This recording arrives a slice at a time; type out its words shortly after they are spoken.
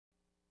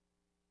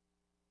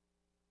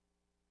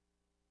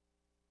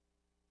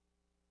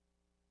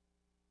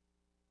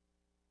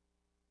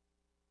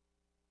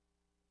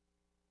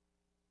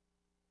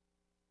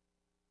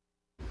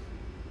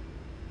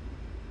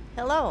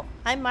Hello,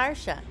 I'm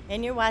Marcia,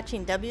 and you're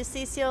watching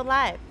WCCO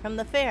Live from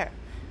the fair.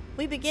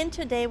 We begin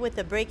today with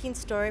a breaking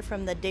story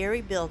from the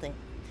dairy building.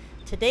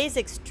 Today's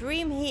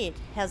extreme heat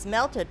has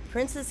melted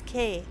Princess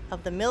K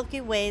of the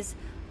Milky Way's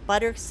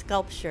butter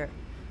sculpture.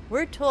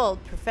 We're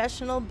told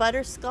professional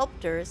butter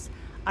sculptors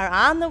are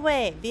on the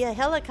way via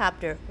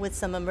helicopter with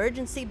some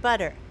emergency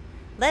butter.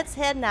 Let's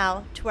head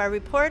now to our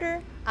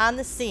reporter on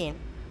the scene,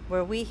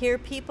 where we hear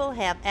people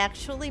have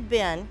actually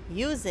been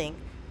using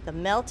the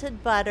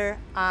melted butter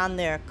on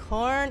their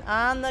corn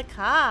on the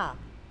cob.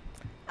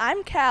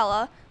 I'm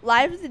Kala,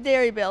 live at the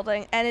dairy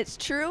building, and it's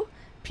true,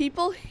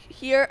 people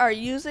here are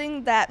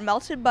using that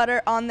melted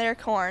butter on their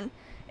corn.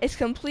 It's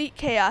complete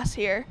chaos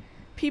here.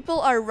 People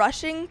are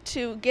rushing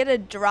to get a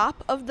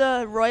drop of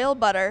the royal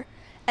butter,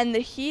 and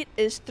the heat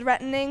is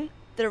threatening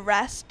the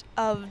rest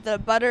of the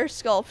butter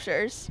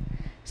sculptures.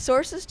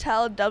 Sources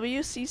tell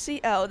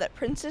WCCO that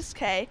Princess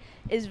K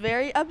is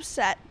very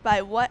upset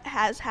by what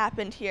has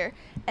happened here,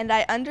 and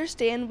I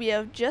understand we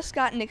have just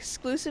got an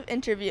exclusive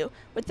interview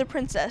with the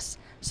princess,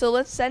 so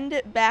let's send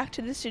it back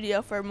to the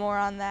studio for more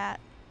on that.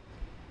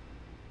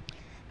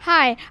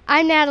 Hi,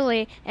 I'm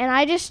Natalie, and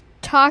I just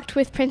talked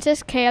with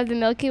Princess K of the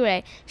Milky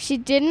Way. She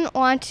didn't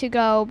want to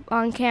go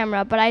on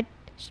camera, but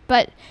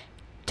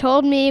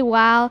told me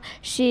while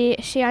she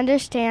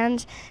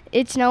understands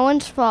it's no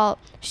one's fault.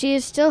 She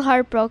is still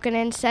heartbroken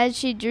and said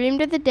she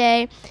dreamed of the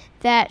day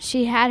that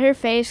she had her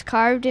face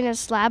carved in a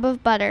slab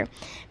of butter,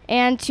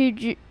 and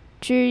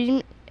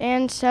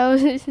so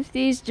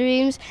these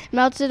dreams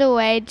melted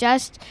away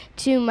just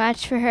too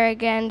much for her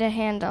again to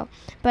handle.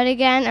 But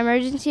again,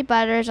 emergency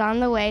butter is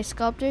on the way.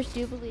 Sculptors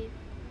do believe.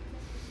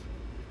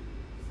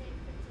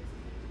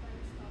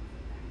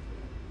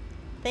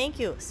 Thank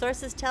you.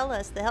 Sources tell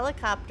us the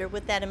helicopter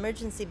with that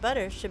emergency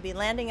butter should be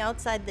landing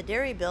outside the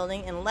dairy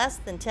building in less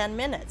than 10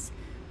 minutes.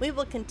 We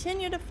will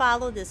continue to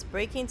follow this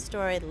breaking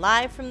story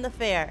live from the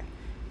fair.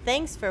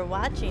 Thanks for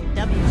watching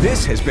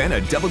This has been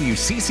a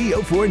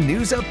WCCO4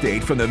 news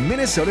update from the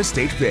Minnesota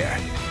State Fair.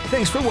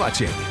 Thanks for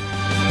watching.